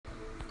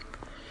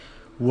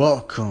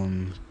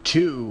Welcome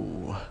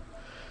to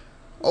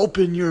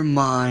Open Your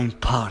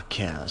Mind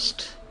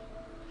Podcast.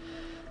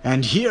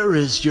 And here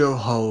is your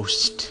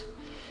host,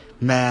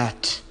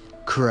 Matt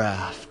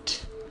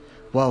Kraft.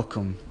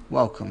 Welcome.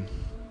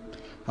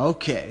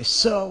 Okay,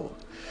 so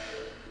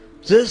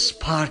this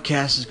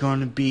podcast is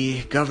going to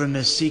be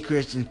government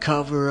secrets and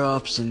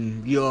cover-ups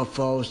and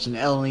UFOs and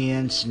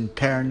aliens and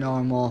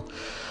paranormal,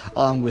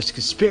 along with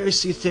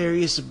conspiracy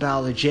theories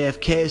about the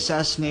JFK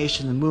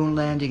assassination, the moon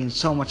landing, and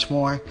so much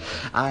more.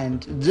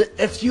 And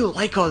if you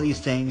like all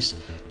these things,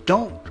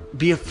 don't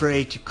be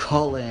afraid to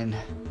call in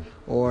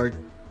or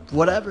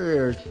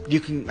whatever. You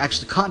can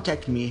actually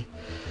contact me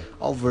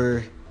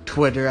over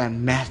Twitter at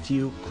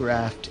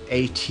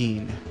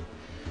MatthewCraft18.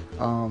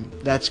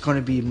 That's going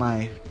to be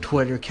my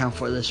Twitter account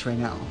for this right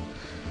now.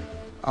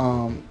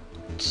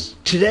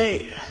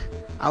 Today,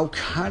 I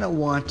kind of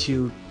want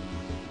to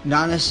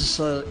not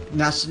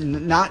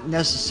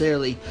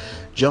necessarily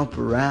jump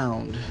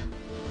around,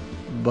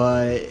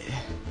 but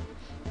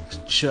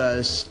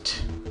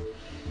just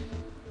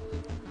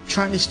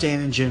trying to stay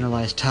in a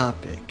generalized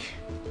topic.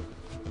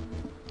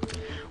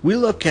 We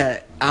look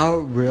at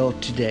our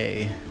world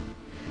today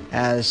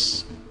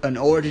as an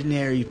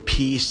ordinary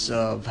piece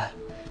of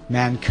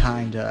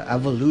mankind,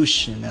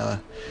 evolution,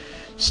 a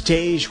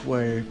stage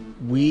where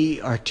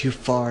we are too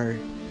far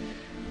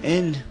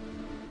in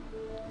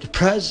the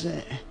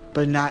present,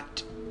 but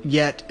not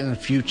yet in the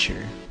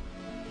future.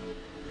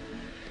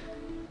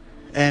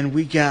 And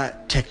we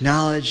got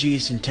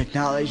technologies, and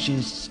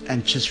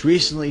just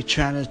recently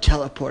China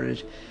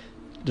teleported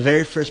the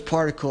very first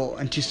particle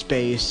into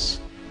space.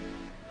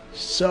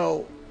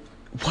 So,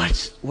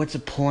 what's the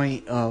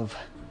point of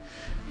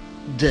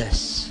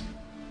this?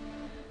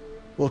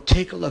 Well,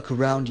 take a look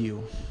around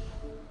you.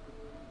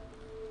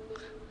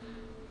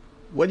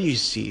 What do you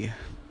see?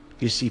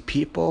 You see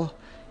people,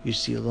 you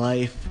see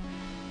life.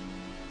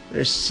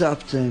 There's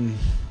something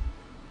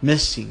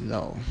missing,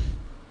 though.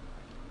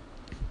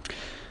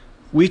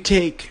 We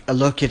take a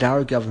look at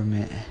our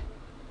government,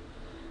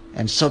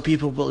 and some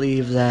people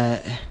believe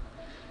that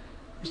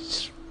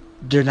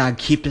they're not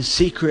keeping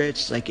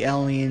secrets like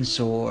aliens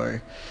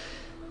or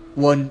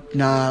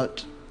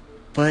whatnot,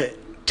 but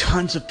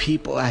tons of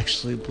people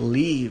actually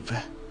believe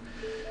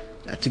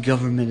that the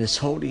government is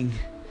holding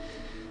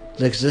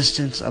the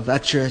existence of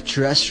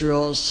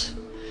extraterrestrials.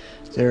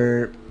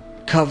 They're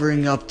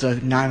covering up the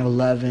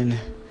 9/11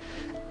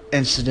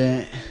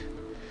 incident.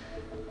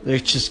 They're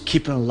just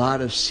keeping a lot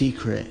of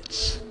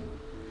secrets.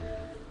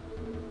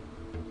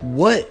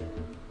 What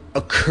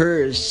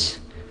occurs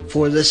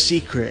for the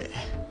secret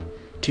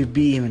to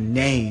be even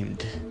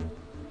named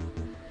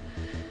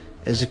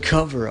is a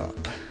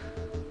cover-up,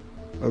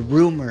 a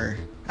rumor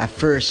at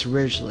first,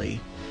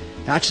 originally.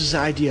 Not just an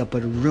idea,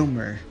 but a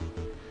rumor.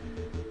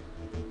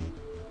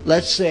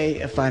 Let's say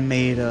if I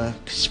made a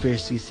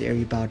conspiracy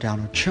theory about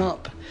Donald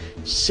Trump,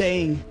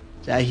 saying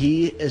that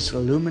he is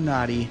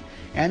Illuminati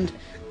and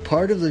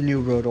part of the New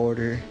World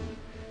Order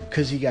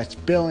because he got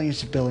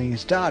billions and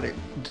billions dollars.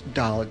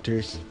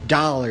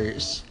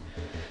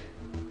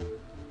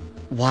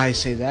 Why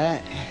say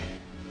that?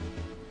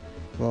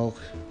 Well,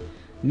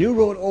 New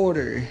World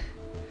Order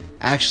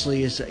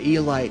actually is an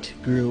elite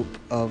group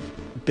of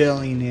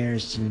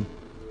billionaires and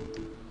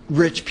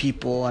rich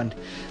people and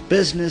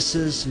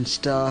businesses and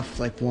stuff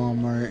like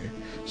Walmart,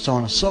 so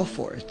on and so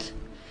forth.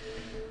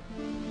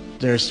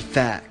 There's a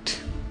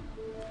fact.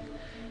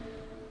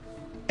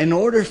 In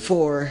order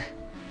for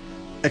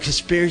a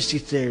conspiracy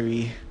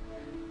theory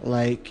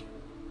like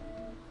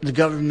the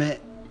government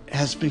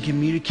has been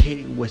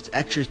communicating with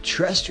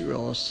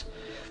extraterrestrials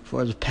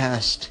for the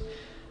past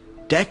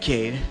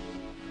decade,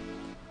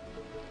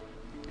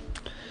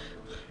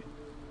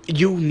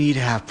 you need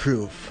to have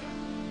proof.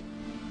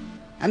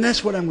 And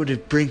that's what I'm going to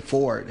bring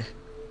forward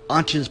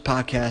onto this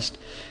podcast,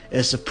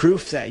 is the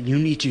proof that you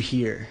need to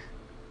hear.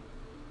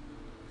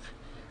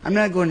 I'm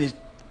not going to,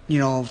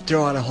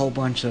 throw out a whole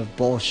bunch of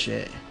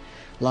bullshit,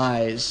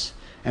 lies,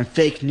 and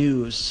fake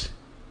news,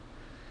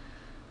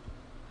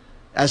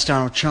 as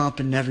Donald Trump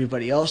and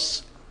everybody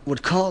else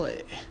would call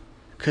it.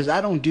 Because I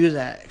don't do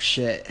that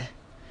shit.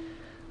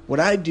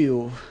 What I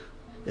do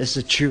is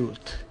the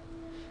truth.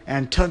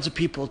 And tons of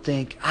people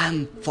think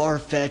I'm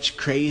far-fetched,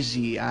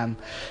 crazy, I'm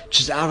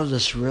just out of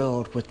this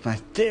world with my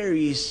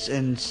theories,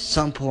 and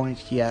some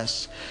point,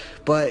 yes.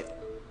 But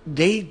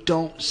they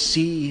don't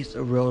see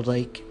the world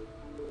like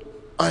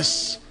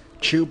us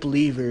true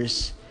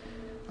believers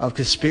of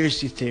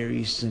conspiracy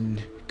theories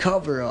and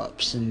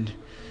cover-ups and,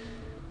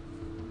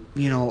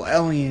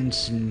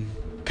 aliens and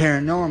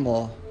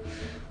paranormal.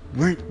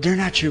 They're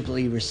not true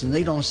believers, and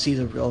they don't see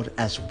the world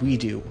as we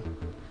do.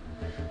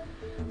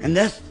 And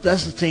that's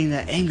the thing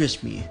that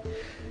angers me.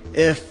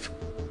 If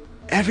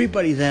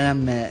everybody that I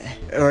met,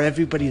 or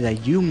everybody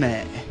that you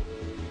met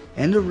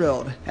in the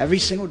world every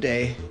single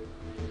day,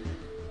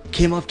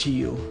 came up to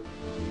you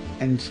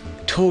and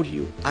told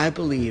you, I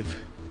believe,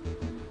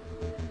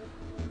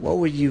 what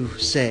would you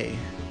say?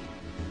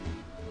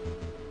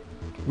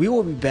 We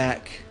will be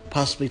back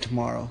possibly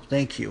tomorrow.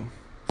 Thank you.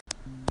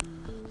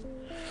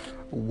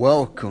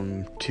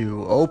 Welcome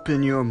to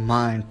Open Your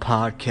Mind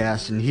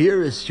podcast, and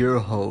here is your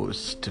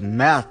host,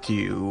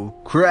 Matthew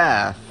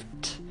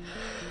Kraft.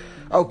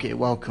 Okay,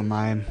 welcome.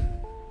 I'm,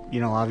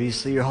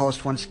 obviously your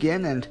host once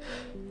again, and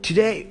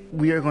today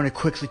we are going to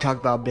quickly talk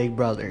about Big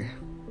Brother.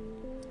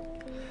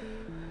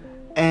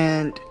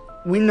 And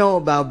we know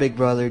about Big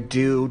Brother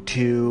due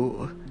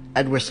to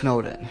Edward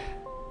Snowden.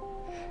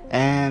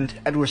 And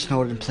Edward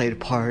Snowden played a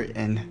part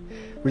in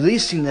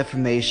releasing the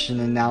information,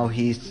 and now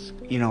he's,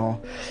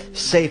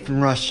 safe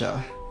in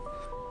Russia.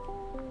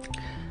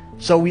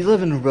 So we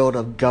live in a world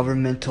of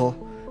governmental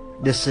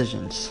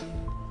decisions.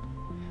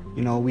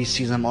 We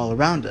see them all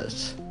around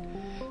us.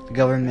 The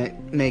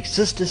government makes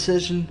this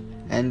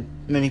decision, and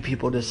many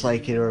people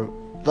dislike it or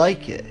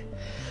like it.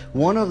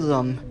 One of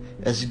them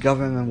is the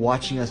government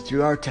watching us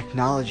through our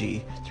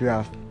technology, through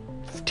our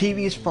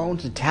TVs,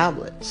 phones, and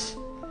tablets.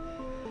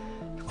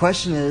 The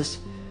question is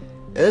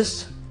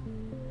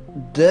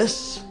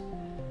this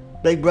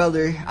Big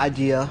Brother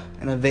idea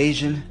an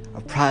invasion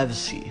of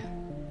privacy?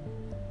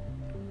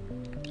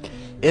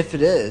 If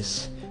it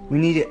is, we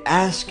need to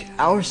ask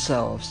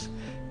ourselves,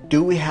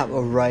 do we have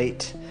a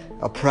right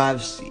of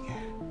privacy?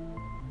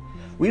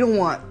 We don't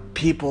want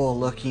people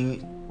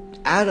looking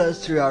at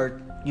us through our,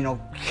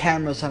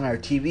 cameras on our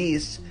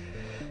TVs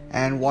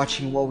and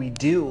watching what we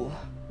do.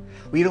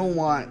 We don't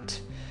want,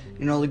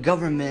 the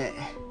government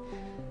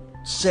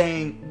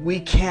saying we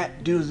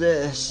can't do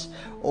this,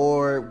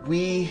 or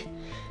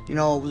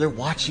they're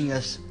watching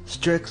us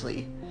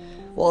strictly.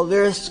 Well,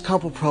 there's a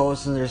couple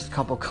pros and there's a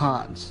couple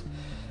cons.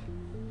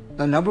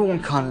 The number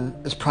one con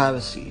is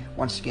privacy,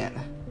 once again.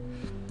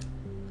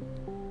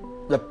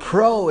 The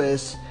pro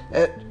is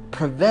it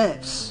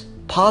prevents,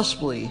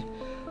 possibly,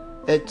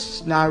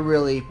 it's not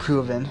really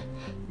proven,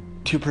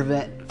 to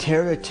prevent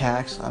terror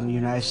attacks on the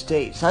United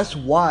States. That's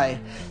why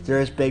there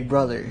is Big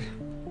Brother.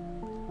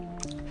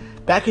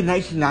 Back in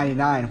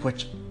 1999,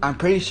 which I'm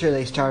pretty sure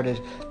they started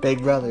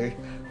Big Brother,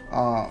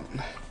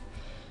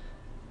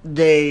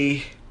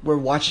 they were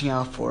watching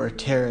out for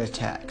terror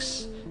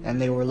attacks,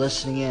 and they were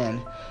listening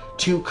in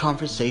to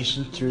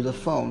conversations through the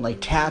phone, like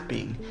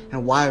tapping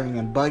and wiring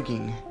and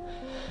bugging.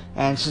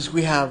 And since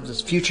we have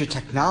this future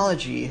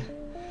technology,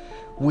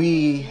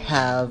 we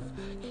have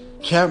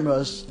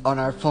cameras on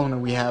our phone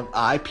and we have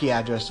IP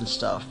address and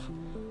stuff.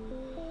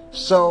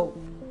 So,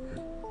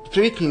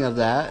 speaking of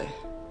that,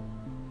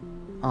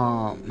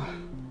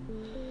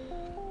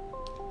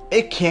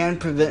 it can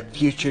prevent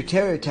future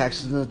terror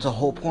attacks, and that's the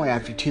whole point.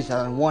 After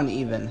 2001,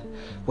 even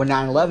when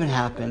 9/11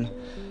 happened,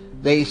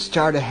 they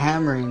started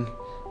hammering,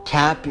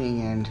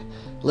 tapping, and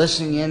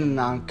listening in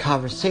on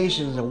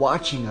conversations and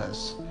watching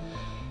us.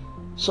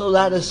 So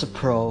that is the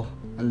pro,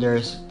 and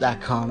there's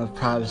that con of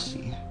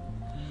privacy.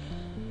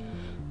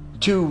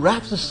 To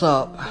wrap this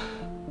up,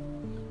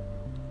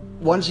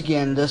 once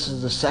again, this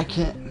is the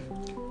second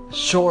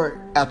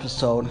short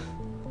episode,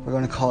 we're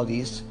going to call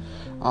these,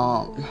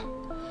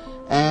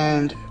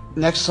 and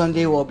next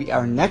Sunday will be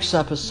our next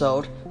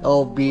episode.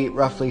 It'll be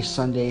roughly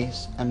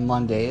Sundays and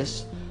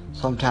Mondays,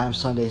 sometimes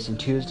Sundays and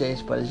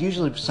Tuesdays, but it's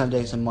usually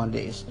Sundays and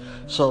Mondays.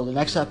 So the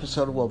next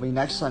episode will be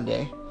next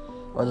Sunday,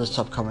 or this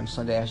upcoming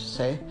Sunday, I should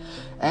say.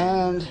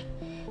 And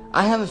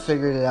I haven't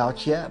figured it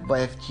out yet,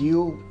 but if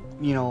you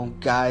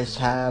guys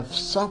have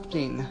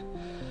something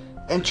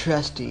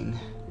interesting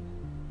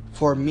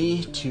for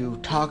me to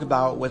talk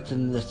about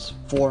within this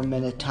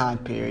 4-minute time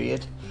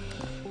period,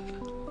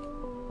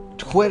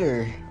 tweet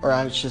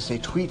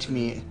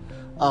me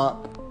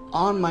up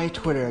on my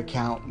Twitter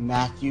account,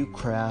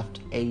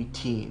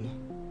 MatthewCraft18.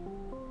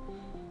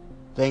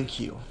 Thank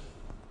you.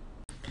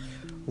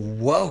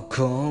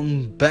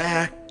 Welcome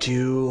back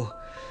to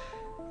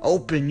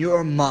Open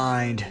Your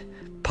Mind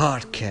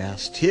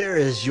podcast. Here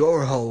is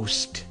your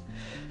host,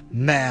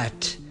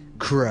 Matt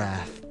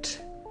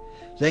Kraft.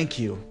 Thank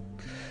you.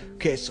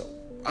 Okay, so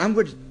I'm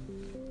going to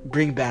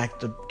bring back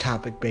the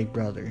topic Big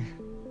Brother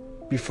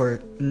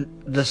before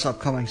this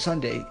upcoming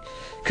Sunday.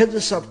 Because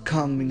this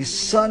upcoming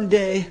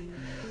Sunday,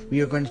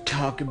 we are going to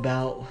talk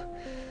about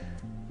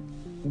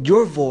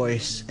your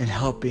voice in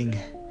helping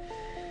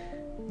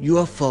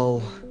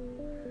UFO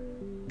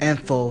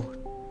info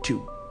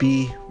to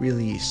be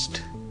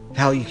released.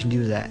 How you can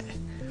do that.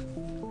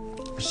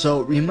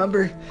 So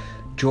remember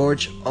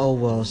George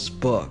Orwell's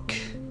book,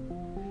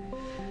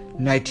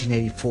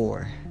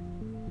 1984.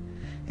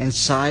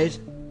 Inside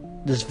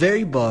this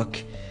very book,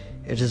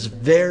 it is a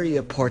very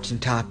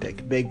important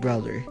topic, Big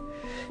Brother.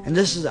 And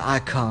this is the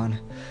icon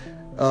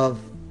of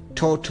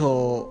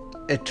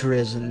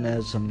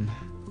totalitarianism,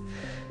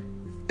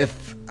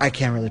 if I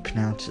can't really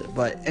pronounce it.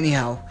 But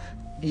anyhow,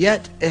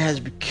 yet it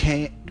has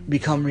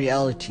become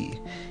reality.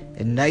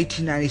 In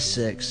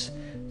 1996,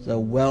 the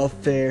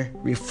Welfare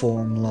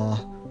Reform Law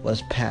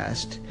was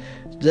passed.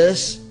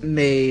 This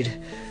made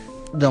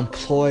the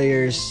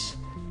employers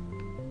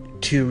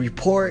to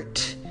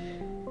report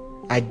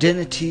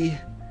identity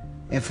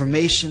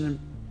information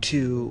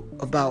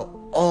about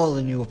all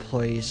the new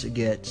employees it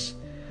gets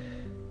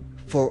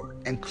for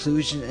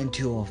inclusion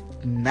into a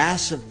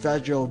massive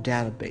federal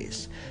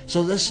database.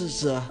 So this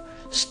is a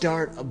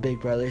start of Big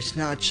Brother. It's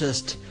not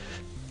just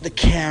the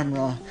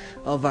camera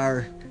of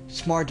our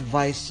smart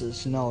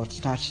devices. No,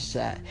 it's not just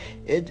that.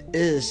 It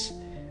is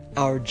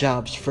our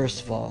jobs,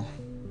 first of all.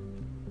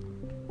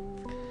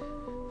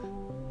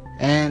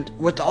 And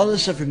with all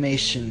this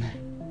information,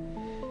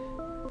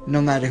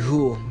 no matter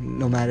who,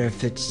 no matter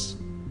if it's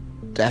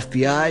the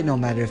FBI, no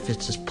matter if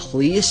it's the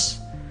police,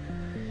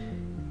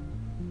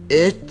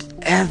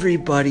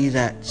 everybody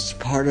that's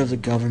part of the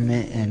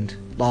government and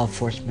law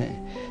enforcement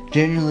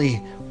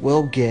generally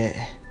will get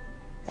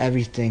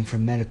everything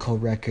from medical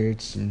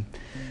records and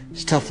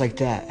stuff like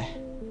that.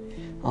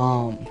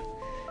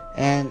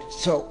 And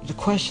so the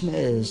question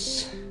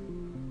is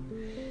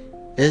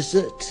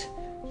it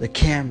the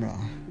camera?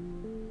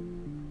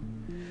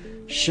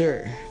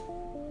 Sure,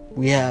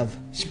 we have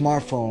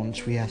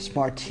smartphones, we have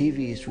smart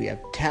TVs, we have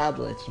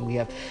tablets, and we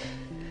have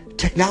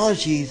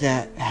technology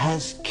that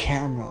has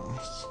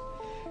cameras.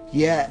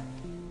 Yet,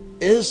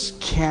 is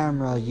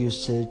camera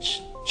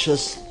usage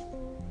just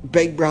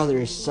Big Brother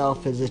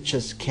itself? Is it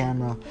just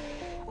camera?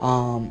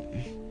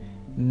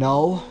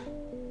 No.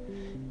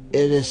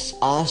 It is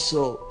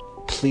also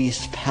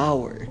police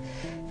power.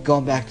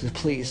 Going back to the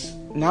police,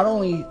 not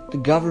only the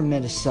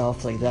government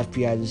itself, like the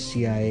FBI, the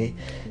CIA,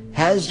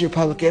 has your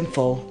public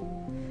info,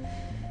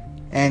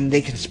 and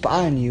they can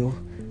spy on you.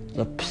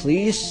 The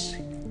police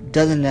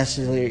doesn't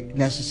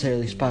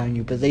necessarily spy on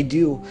you, but they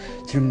do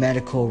through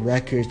medical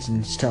records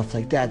and stuff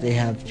like that. They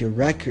have your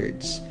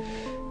records,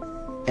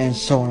 and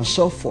so on and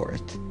so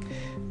forth.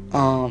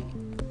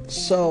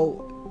 So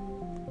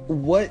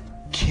what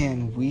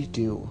can we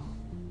do,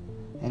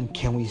 and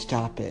can we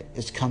stop it?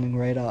 It's coming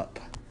right up.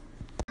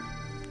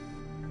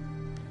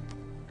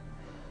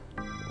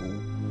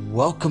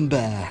 Welcome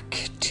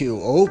back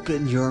to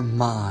Open Your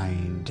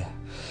Mind.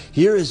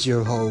 Here is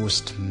your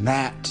host,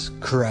 Matt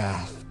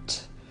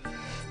Kraft.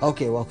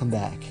 Okay, welcome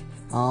back.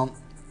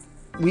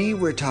 We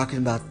were talking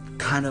about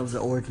kind of the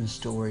origin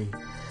story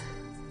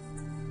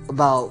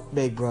about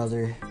Big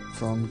Brother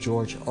from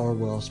George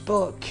Orwell's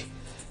book,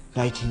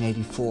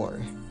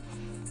 1984.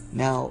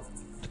 Now,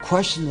 the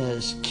question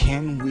is,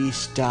 can we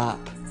stop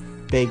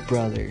Big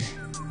Brother?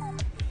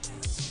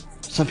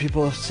 Some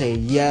people say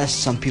yes,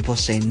 some people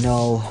say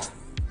no.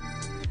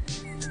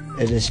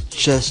 It is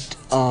just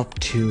up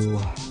to,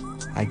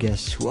 I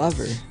guess,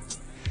 whoever.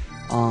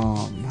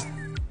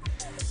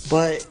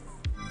 But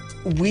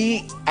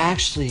we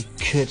actually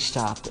could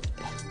stop it.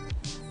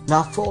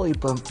 Not fully,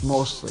 but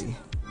mostly.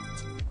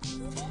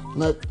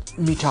 Let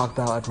me talk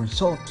about Edward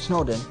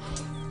Snowden.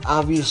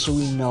 Obviously,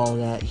 we know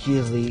that he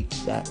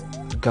leaked that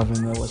the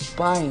government was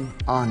spying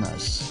on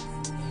us.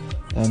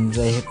 And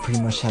they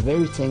pretty much have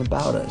everything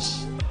about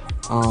us.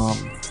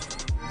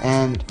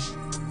 And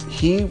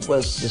he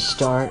was the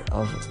start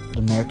of the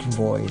American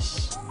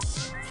Voice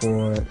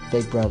for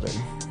Big Brother.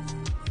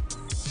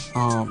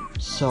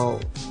 So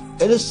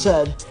it is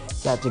said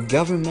that the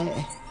government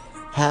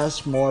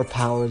has more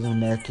power than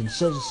American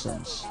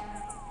citizens.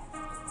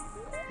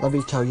 Let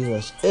me tell you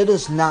this. It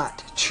is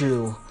not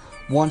true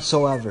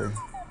whatsoever.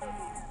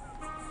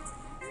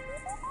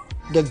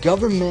 The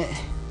government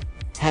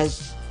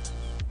has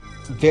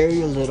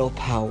very little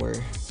power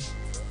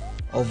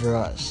over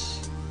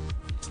us.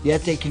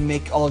 Yet they can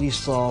make all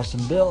these laws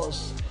and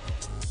bills.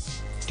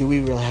 Do we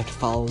really have to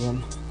follow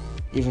them,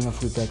 even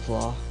if we break the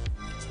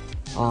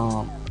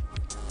law?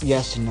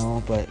 Yes and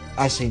no, but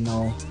I say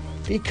no.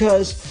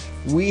 Because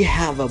we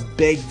have a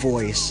big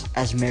voice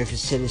as American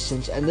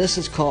citizens, and this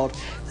is called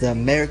the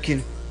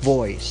American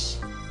Voice.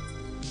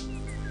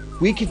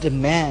 We can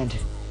demand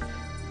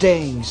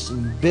things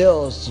and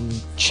bills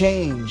and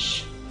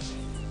change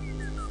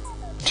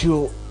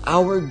to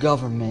our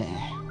government,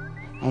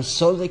 and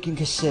so they can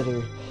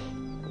consider,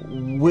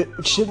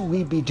 should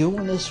we be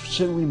doing this,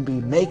 should we be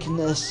making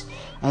this,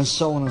 and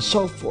so on and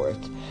so forth.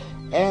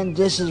 And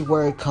this is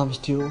where it comes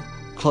to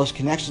close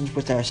connections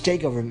with our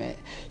state government.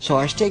 So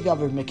our state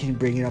government can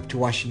bring it up to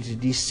Washington,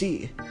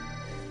 D.C.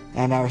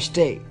 and our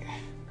state.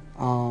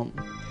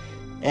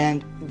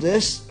 And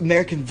this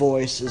American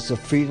Voice is the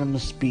freedom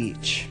of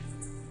speech.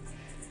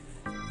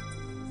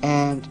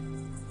 And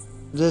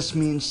this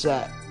means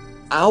that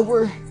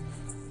our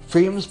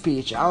freedom of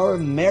speech, our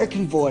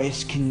American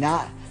voice,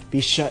 cannot be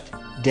shut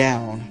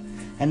down.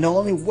 And the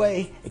only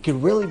way it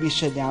could really be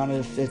shut down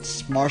if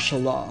it's martial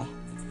law.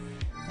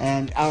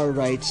 And our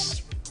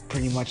rights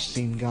pretty much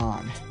seem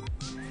gone.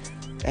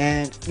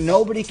 And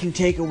nobody can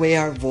take away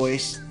our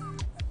voice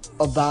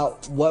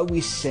about what we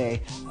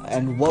say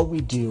and what we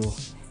do.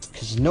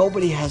 Because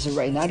nobody has a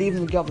right, not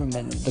even the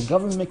government. The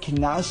government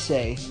cannot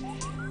say,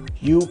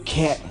 you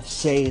can't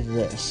say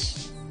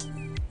this.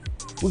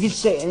 We can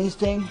say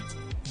anything,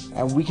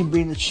 and we can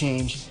bring the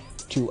change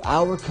to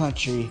our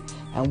country,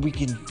 and we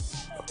can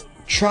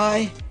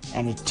try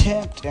and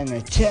attempt and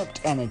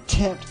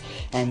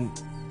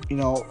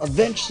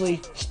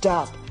eventually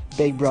stop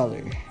Big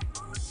Brother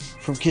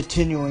from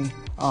continuing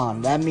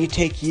on. That may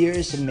take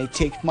years, it may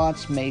take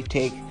months, it may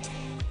take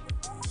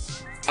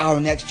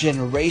our next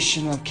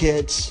generation of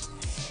kids.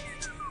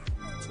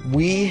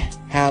 We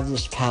have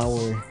this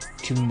power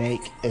to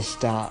make it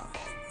stop.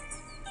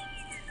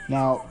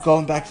 Now,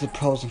 going back to the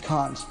pros and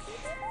cons,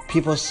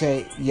 people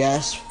say,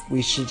 yes,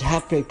 we should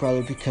have Big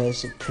Brother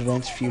because it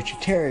prevents future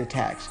terror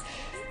attacks.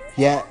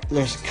 Yet,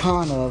 there's a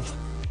con of,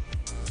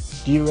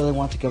 do you really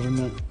want the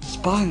government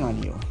spying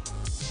on you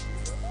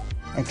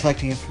and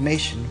collecting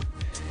information?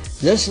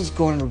 This is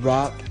going to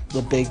wrap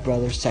the Big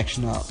Brother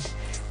section up.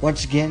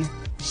 Once again,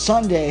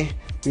 Sunday,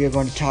 we are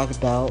going to talk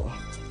about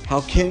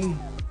how can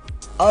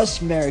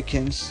us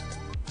Americans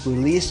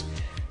release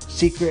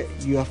secret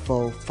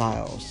UFO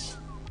files.